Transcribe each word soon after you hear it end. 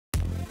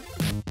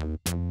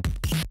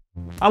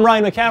I'm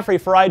Ryan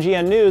McCaffrey for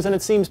IGN News, and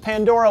it seems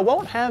Pandora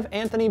won't have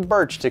Anthony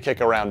Burch to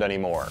kick around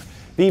anymore.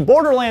 The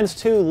Borderlands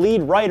 2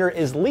 lead writer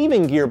is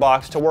leaving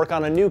Gearbox to work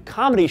on a new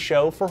comedy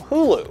show for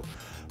Hulu.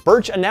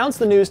 Burch announced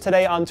the news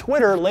today on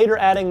Twitter, later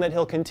adding that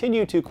he'll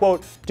continue to,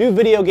 quote, do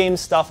video game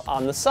stuff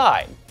on the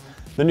side.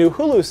 The new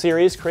Hulu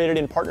series, created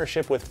in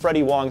partnership with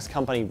Freddie Wong's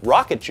company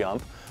Rocket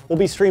Jump, will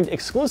be streamed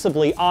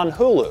exclusively on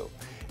Hulu.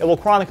 It will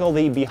chronicle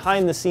the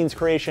behind-the-scenes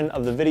creation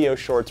of the video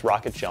shorts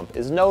Rocket Jump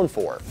is known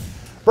for.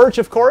 Burch,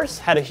 of course,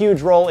 had a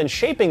huge role in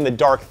shaping the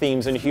dark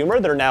themes and humor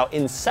that are now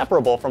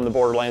inseparable from the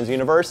Borderlands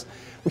universe.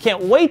 We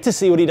can't wait to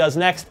see what he does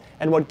next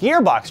and what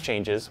Gearbox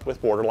changes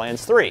with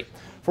Borderlands 3.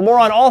 For more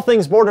on all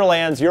things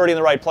Borderlands, you're already in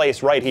the right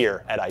place right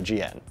here at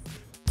IGN.